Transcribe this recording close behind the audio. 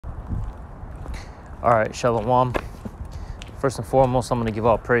All right, Shalom. First and foremost, I'm going to give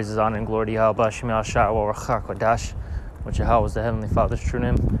all praises, honor, and glory to Yahweh Shemel Shah wa Rachak, which Yahweh is the Heavenly Father's true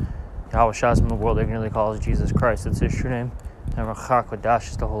name. Yahweh Shah in the world ignorantly calls Jesus Christ. It's his true name. And Rachak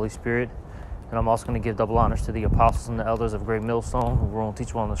is the Holy Spirit. And I'm also going to give double honors to the apostles and the elders of Great Millstone, who will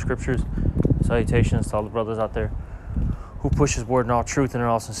teach well in the scriptures. Salutations to all the brothers out there who push his word in all truth and in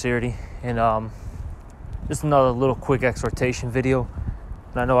all sincerity. And just another little quick exhortation video.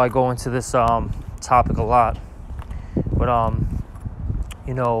 And I know I go into this topic a lot, but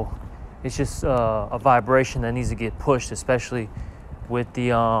you know, it's just a vibration that needs to get pushed, especially with the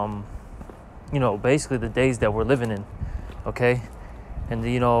you know, basically the days that we're living in, okay, and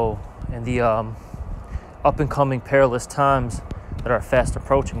the, you know, and the up and coming perilous times that are fast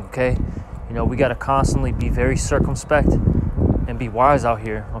approaching, okay. You know, we got to constantly be very circumspect and be wise out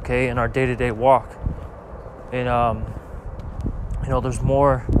here, okay, in our day-to-day walk. And you know, there's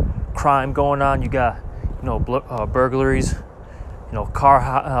more crime going on. You got, you know, burglaries, you know, car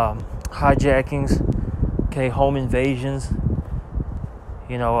hijackings, okay, home invasions.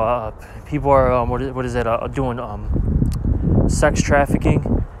 You know, people are what is it? Doing sex trafficking.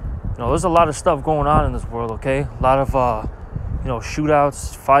 You know, there's a lot of stuff going on in this world. Okay, a lot of you know,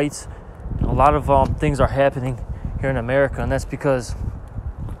 shootouts, fights. A lot of things are happening here in America, and that's because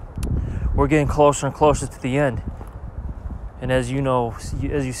we're getting closer and closer to the end. And as you know,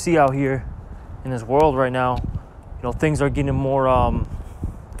 as you see out here in this world right now, you know, things are getting more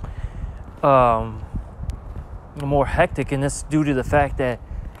hectic, and that's due to the fact that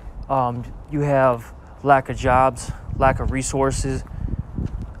you have lack of jobs, lack of resources,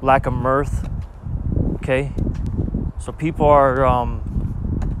 lack of mirth. Okay, so people are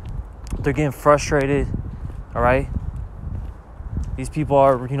they're getting frustrated. All right, these people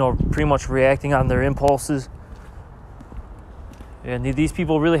are, you know, pretty much reacting on their impulses. And these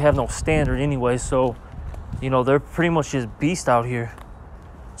people really have no standard anyway, so, you know, they're pretty much just beasts out here.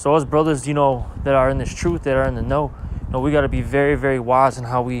 So as brothers, you know, that are in this truth, that are in the know, you know, we got to be very, very wise in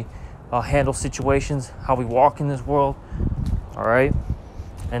how we handle situations, how we walk in this world, all right?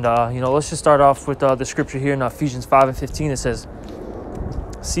 And, you know, let's just start off with the scripture here in Ephesians 5:15. It says,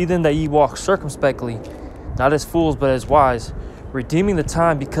 "See then that ye walk circumspectly, not as fools, but as wise, redeeming the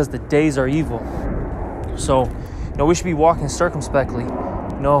time, because the days are evil." So, you know, we should be walking circumspectly.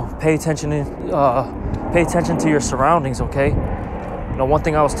 You know, pay attention to your surroundings, okay? You know, one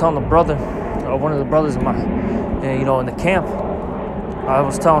thing I was telling the brother, one of the brothers in my, you know, in the camp, I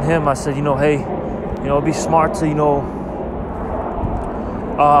was telling him, I said, you know, hey, you know, be smart to, you know,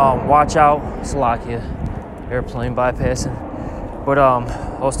 watch out. Slovakia, airplane bypassing. But I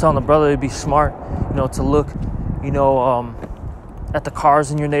was telling the brother to be smart, you know, to look, you know, at the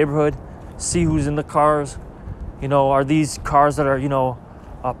cars in your neighborhood, see who's in the cars. You know, are these cars that are, you know,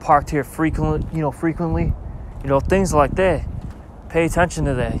 parked here frequently, you know, things like that. Pay attention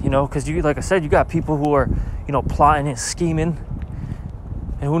to that, you know, because you, like I said, you got people who are, you know, plotting and scheming,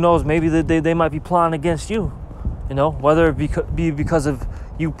 and who knows, maybe they might be plotting against you, you know, whether it be because of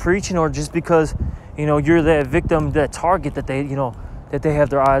you preaching, or just because, you know, you're that victim, that target that they, you know, that they have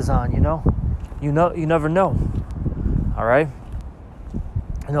their eyes on, you know, you never know. All right,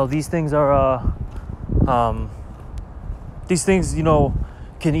 you know, these things are these things, you know,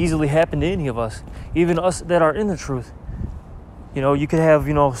 can easily happen to any of us, even us that are in the truth. You know, you could have,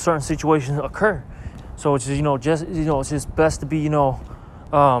 you know, certain situations occur. So it's just, you know, it's just best to be, you know,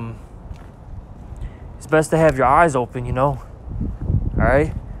 it's best to have your eyes open, you know. All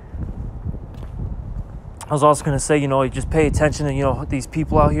right. I was also going to say, you know, you just pay attention to, you know, these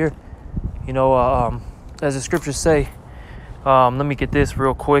people out here, you know, as the scriptures say. Let me get this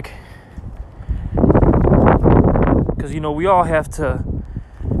real quick. Because, you know, we all have to,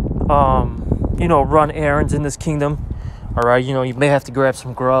 you know, run errands in this kingdom. All right. You know, you may have to grab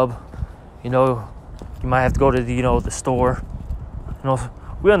some grub. You know, you might have to go to the, you know, the store. You know,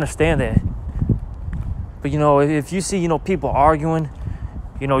 we understand that. But, you know, if you see, you know, people arguing,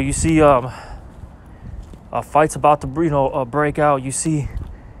 you know, you see fights about to, you know, break out. You see,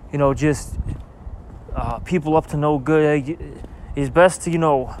 you know, just people up to no good. It's best to, you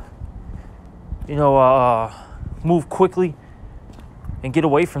know, move quickly and get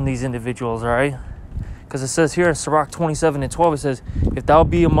away from these individuals, all right? Because it says here in Sirach 27:12, it says, "If thou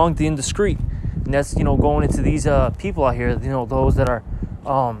be among the indiscreet," and that's, you know, going into these people out here, you know, those that are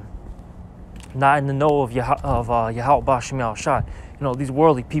not in the know of Yahweh Bashim Shah, you know, these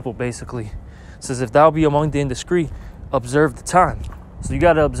worldly people, basically. It says, "If thou be among the indiscreet, observe the time." So you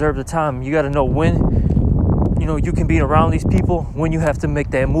got to observe the time. You got to know when, you know, you can be around these people, when you have to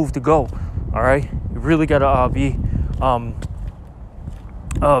make that move to go. All right, you really got to be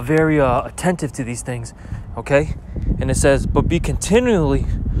very attentive to these things, okay? And it says, but be continually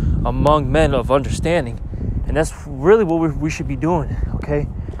among men of understanding. And that's really what we should be doing, okay?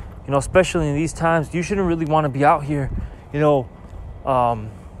 You know, especially in these times, you shouldn't really want to be out here, out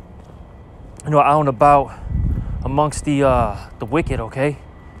and about amongst the wicked, okay?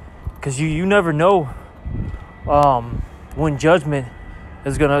 Because you never know when judgment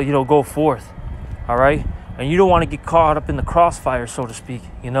is gonna, go forth, all right? And you don't want to get caught up in the crossfire, so to speak,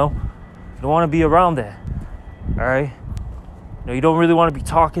 You don't want to be around that, all right? You don't really want to be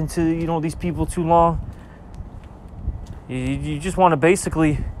talking to, these people too long. You just want to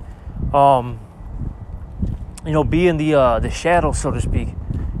basically, be in the shadow, so to speak,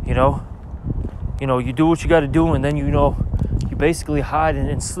 You do what you got to do, and then, you basically hide and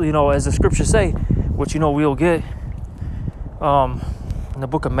as the scriptures say, which, we'll get in the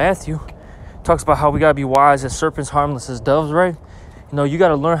book of Matthew, talks about how we got to be wise as serpents, harmless as doves, right? You got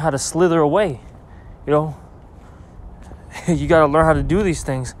to learn how to slither away, you got to learn how to do these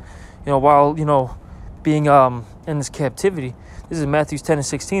things, while, being in this captivity. This is Matthew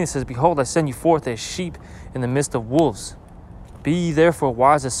 10:16. It says, behold, I send you forth as sheep in the midst of wolves. Be ye therefore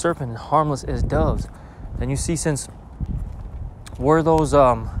wise as serpents and harmless as doves. And you see, since we're those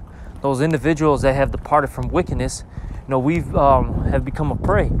individuals that have departed from wickedness, we've have become a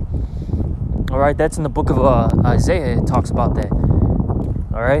prey. All right, that's in the book of Isaiah. It talks about that.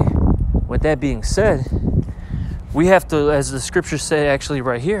 All right. With that being said, we have to, as the scriptures say actually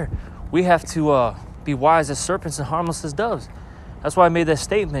right here, we have to be wise as serpents and harmless as doves. That's why I made that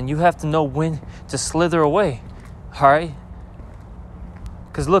statement. You have to know when to slither away. All right.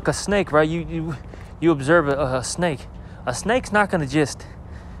 Because look, a snake, right? You observe a snake. A snake's not going to just,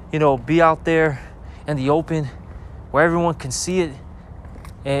 be out there in the open where everyone can see it,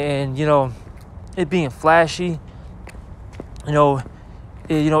 and it being flashy.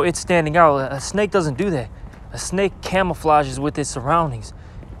 It's standing out. A snake doesn't do that. A snake camouflages with its surroundings.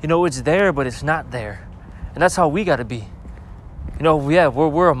 It's there, but it's not there. And that's how we got to be.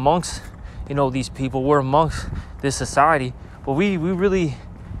 We're amongst, these people. We're amongst this society. But we really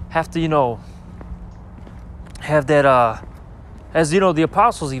have to, have that, as, the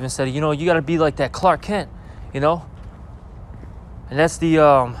apostles even said, you got to be like that Clark Kent, And that's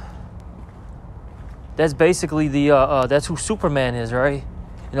that's basically that's who Superman is, right?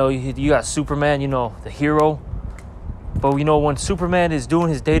 You got Superman, the hero. But, when Superman is doing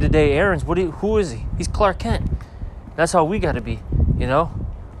his day-to-day errands, who is he? He's Clark Kent. That's how we got to be,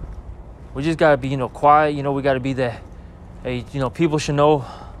 We just got to be, quiet. We got to be that, people should know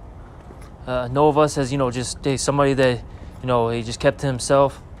of us as, just somebody that, he just kept to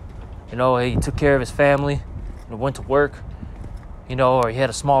himself. He took care of his family, went to work, or he had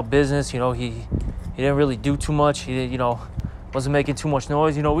a small business, he didn't really do too much. He, wasn't making too much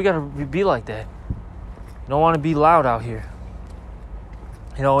noise. We got to be like that. You don't want to be loud out here.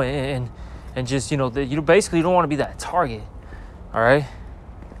 And just, you basically don't want to be that target. All right.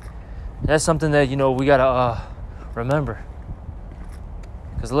 That's something that, we got to remember.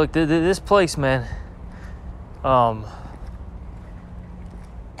 Because look, this place, man,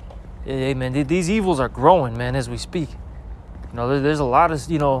 hey, man, these evils are growing, man, as we speak. There's a lot of,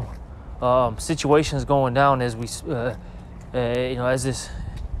 situations going down as we, as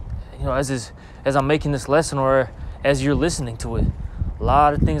I'm making this lesson, or as you're listening to it. A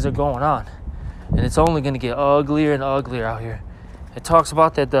lot of things are going on, and it's only going to get uglier and uglier out here. It talks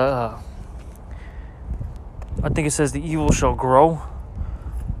about that I think it says the evil shall grow.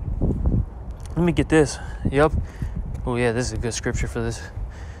 Let me get this. Yep. Oh yeah, this is a good scripture for this.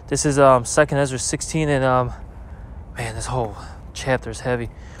 This is 2nd Ezra 16, and man, this whole chapter is heavy.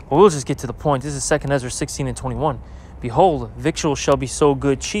 But we'll just get to the point. This is 2nd Ezra 16 and 21. Behold, victuals shall be so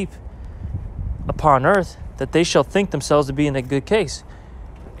good cheap upon earth that they shall think themselves to be in a good case.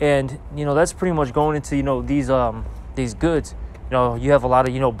 And that's pretty much going into these goods. You have a lot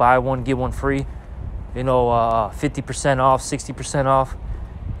of buy one get one free. 50% off, 60% off.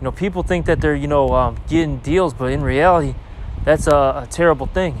 People think that they're getting deals, but in reality, that's a terrible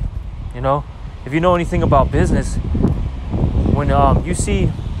thing. If you know anything about business, when you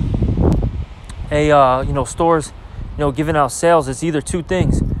see a stores giving out sales, it's either two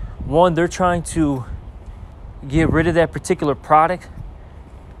things. One, they're trying to get rid of that particular product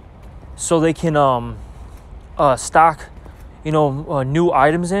so they can stock new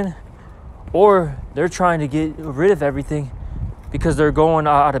items in, or they're trying to get rid of everything because they're going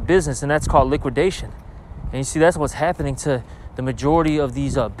out of business, and that's called liquidation. And you see, that's what's happening to the majority of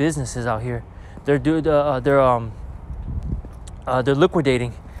these businesses out here. They're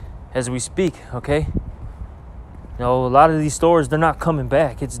liquidating as we speak. Okay, A lot of these stores, they're not coming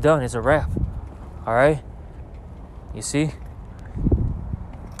back. It's done. It's a wrap. All right? You see?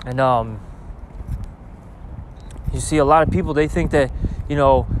 And you see a lot of people, they think that,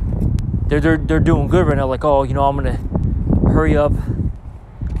 they're doing good right now. Like, oh, I'm going to hurry up,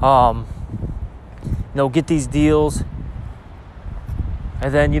 get these deals.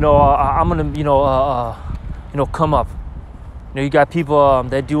 And then, I'm going to, come up. You got people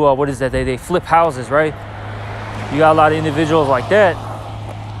that do, they flip houses, right? You got a lot of individuals like that.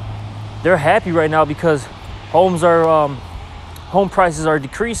 They're happy right now because home prices are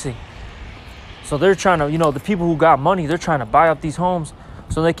decreasing. So they're trying to, the people who got money, they're trying to buy up these homes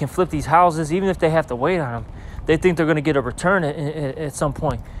so they can flip these houses, even if they have to wait on them. They think they're going to get a return at some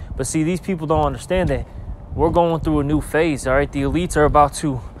point. But see, these people don't understand that we're going through a new phase, all right? The elites are about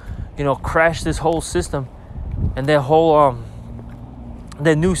to, crash this whole system, and that whole,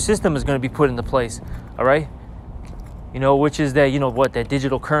 that new system is going to be put into place, all right? Which is that, that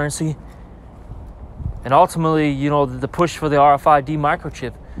digital currency. And ultimately, the push for the RFID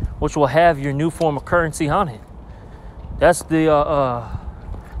microchip, which will have your new form of currency on it. That's the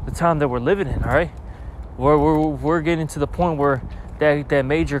time that we're living in, all right? We're getting to the point where that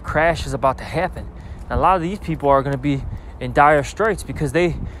major crash is about to happen. And a lot of these people are going to be in dire straits because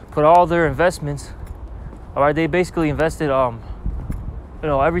they put all their investments, all right? They basically invested,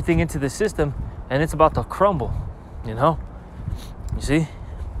 everything into the system, and it's about to crumble, You see?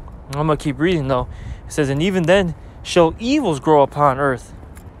 I'm going to keep reading, though. It says, and even then shall evils grow upon earth.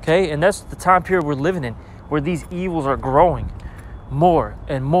 Okay? And that's the time period we're living in, where these evils are growing more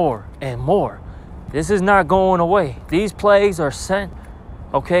and more and more. This is not going away. These plagues are sent,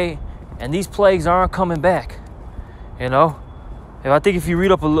 okay? And these plagues aren't coming back, And I think if you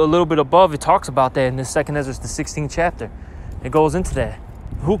read up a little bit above, it talks about that in the 2nd Ezra, the 16th chapter. It goes into that.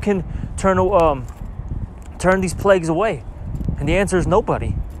 Who can turn these plagues away? And the answer is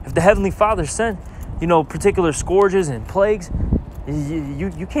nobody. If the Heavenly Father sent, particular scourges and plagues,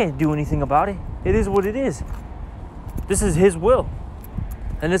 you can't do anything about it. It is what it is. This is His will.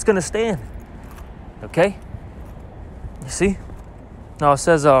 And it's going to stand. Okay? You see? Now it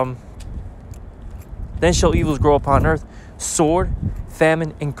says, then shall evils grow upon earth, sword,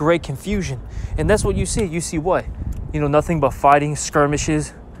 famine, and great confusion. And that's what you see. You see what? Nothing but fighting,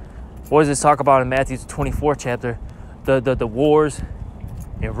 skirmishes. What does it talk about in Matthew 24 chapter? The wars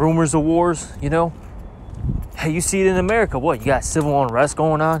and rumors of wars, Hey, you see it in America. What? You got civil unrest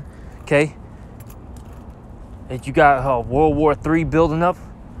going on, okay? And you got World War III building up.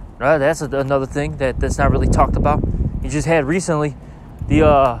 Right? That's another thing that's not really talked about. You just had recently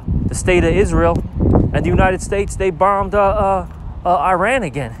the state of Israel and the United States, they bombed Iran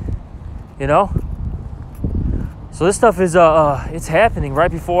again, So this stuff is it's happening right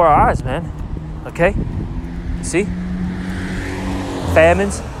before our eyes, man. Okay? See?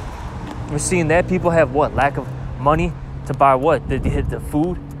 Famines. We're seeing that. People have what? Lack of money to buy what? The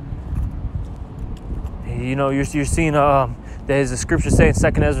food. You're seeing there's a scripture saying,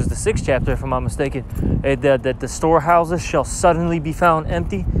 2nd Ezra, the 6th chapter, if I'm not mistaken, that the storehouses shall suddenly be found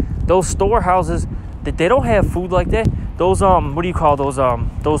empty. Those storehouses, that they don't have food like that. Those what do you call those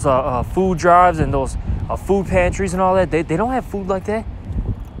food drives and those food pantries and all that? They don't have food like that.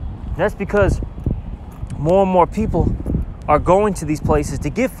 And that's because more and more people are going to these places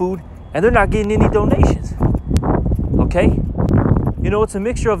to get food, and they're not getting any donations. Okay? It's a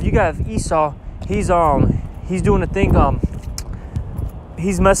mixture of, you got Esau. He's doing a thing.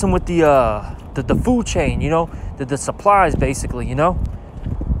 He's messing with the food chain. The supplies, basically.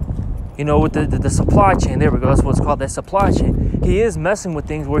 With the supply chain. There we go. That's what it's called, that supply chain. He is messing with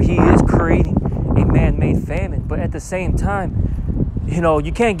things where he is creating a man-made famine. But at the same time,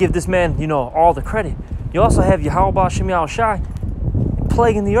 you can't give this man, all the credit. You also have Yahweh Shem Shai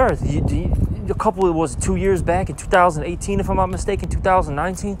plaguing the earth. A couple, it was 2 years back in 2018, if I'm not mistaken,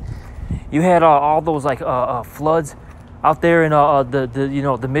 2019. You had all those floods out there in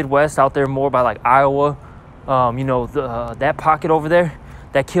the Midwest, out there more by like Iowa, that pocket over there.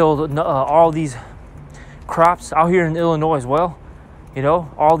 That killed all these crops out here in Illinois as well.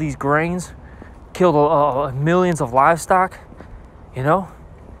 All these grains killed millions of livestock.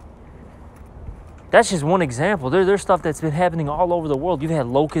 That's just one example. There's stuff that's been happening all over the world. You've had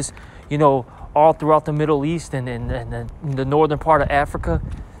locusts, all throughout the Middle East and the northern part of Africa,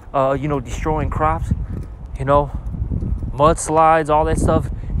 destroying crops. Mudslides, all that stuff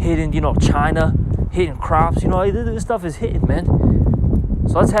hitting, China, hitting crops. This stuff is hitting, man.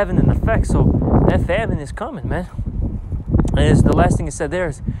 So that's having an effect. So that famine is coming, man. And the last thing it said there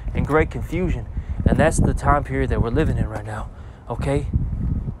is in great confusion. And that's the time period that we're living in right now. Okay?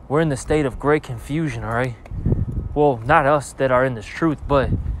 We're in the state of great confusion, all right? well, not us that are in this truth, but,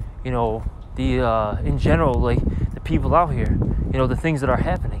 you know, the in general, like the people out here, you know, the things that are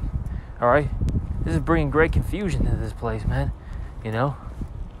happening. All right, this is bringing great confusion to this place, man. You know,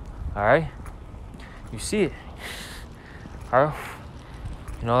 all right, you see it. All right,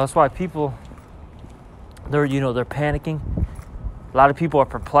 you know, that's why people, they're panicking. A lot of people are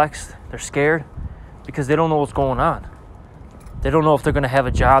perplexed. They're scared because they don't know what's going on. They don't know if they're going to have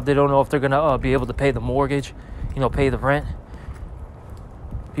a job. They don't know if they're going to be able to pay the mortgage, you know, pay the rent.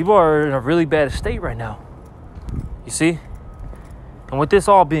 People are in a really bad state right now. You see? And with this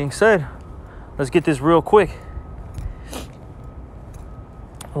all being said, let's get this real quick.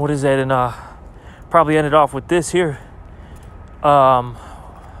 What is that? And probably ended off with this here. Was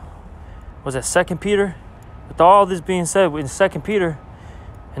that 2 Peter? With all this being said, in 2 Peter,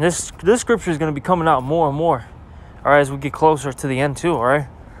 and this scripture is going to be coming out more and more, all right, as we get closer to the end too, all right?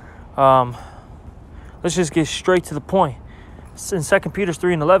 Let's just get straight to the point. In 2 Peter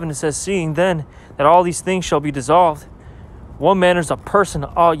 3:11, it says, seeing then that all these things shall be dissolved, one manner is a person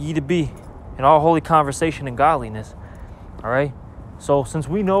ought ye to be in all holy conversation and godliness. All right? So since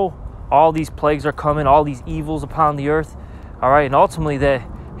we know all these plagues are coming, all these evils upon the earth, all right, and ultimately that,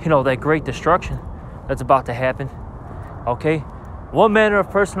 you know, that great destruction that's about to happen, okay? What manner of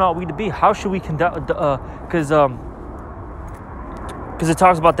person ought we to be? How should we conduct, because it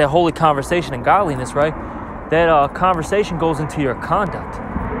talks about that holy conversation and godliness, right? That conversation goes into your conduct,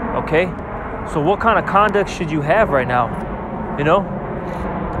 okay? So what kind of conduct should you have right now? You know,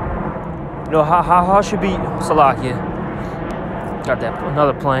 how should be Salakia? Got that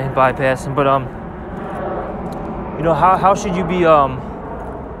another plane bypassing, but you know, how should you be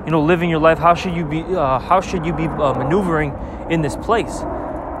you know, living your life? How should you be maneuvering in this place?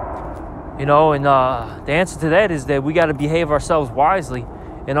 You know, and the answer to that is that we got to behave ourselves wisely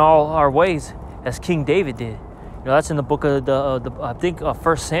in all our ways, as King David did. You know, that's in the book of I think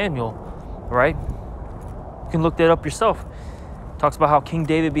 1 Samuel, right? You can look that up yourself. It talks about how King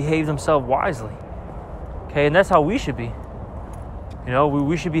David behaved himself wisely. Okay, and that's how we should be. You know,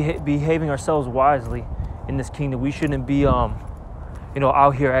 we should be behaving ourselves wisely in this kingdom. We shouldn't be, you know,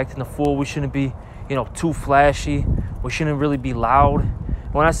 out here acting a fool. We shouldn't be, you know, too flashy. We shouldn't really be loud.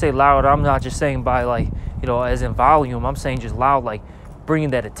 When I say loud, I'm not just saying by, like, you know, as in volume. I'm saying just loud, like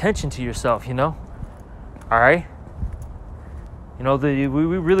bringing that attention to yourself, you know? All right? You know, we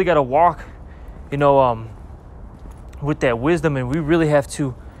really got to walk, you know, with that wisdom, and we really have to,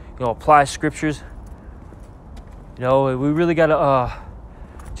 you know, apply scriptures. You know, we really got to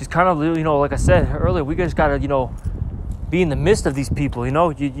just kind of, you know, like I said earlier, we just got to, you know, be in the midst of these people. You know,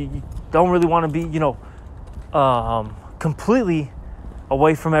 you don't really want to be, you know, completely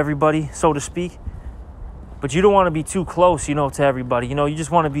away from everybody, so to speak. But you don't want to be too close, you know, to everybody. You know, you just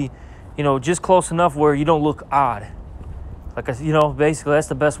want to be, you know, just close enough where you don't look odd. Like, you know, basically that's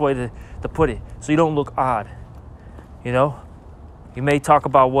the best way to put it. So you don't look odd. You know, you may talk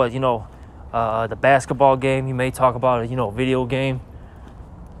about what, you know, the basketball game. You may talk about, you know, video game.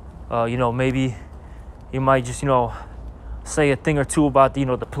 You know, maybe you might just, you know, say a thing or two about, you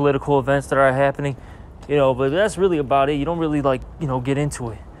know, the political events that are happening. You know, but that's really about it. You don't really, like, you know, get into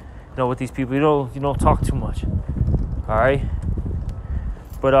it, you know, with these people. You don't talk too much. All right.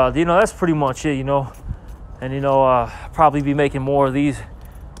 But, you know, that's pretty much it, you know. And, you know, probably be making more of these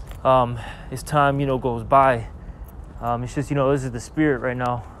as time, you know, goes by. It's just, you know, this is the spirit right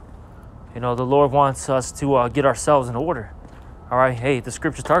now. You know, the Lord wants us to get ourselves in order. All right. Hey, the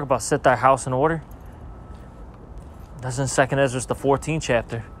scriptures talk about set thy house in order. That's in 2 Ezra, the 14th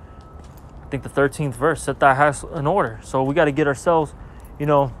chapter. I think the 13th verse, set thy house in order. So we got to get ourselves, you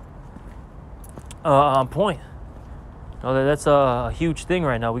know, on point. You know, that's a huge thing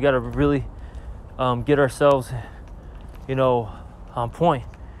right now. We got to really get ourselves, you know, on point.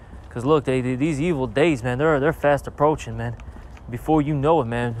 Because look, these evil days, man, they're fast approaching, man. Before you know it,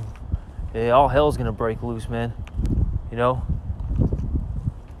 man, all hell's gonna break loose, man. You know,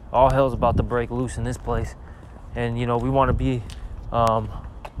 all hell's about to break loose in this place, and you know we want to be,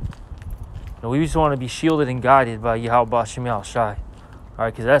 we just want to be shielded and guided by Yahweh Bashim Al Shai. All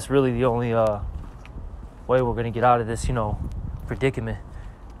right, because that's really the only way we're gonna get out of this, you know, predicament.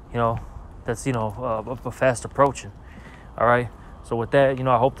 You know, that's, you know, fast approaching. All right. So with that, you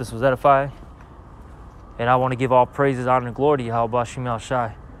know, I hope this was edifying. And I want to give all praises, honor, and glory to Yahweh Bashim Al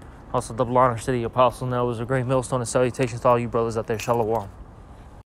Shai. Also, double honor to the apostle. Now, it was a great millstone and salutations to all you brothers out there. Shalom.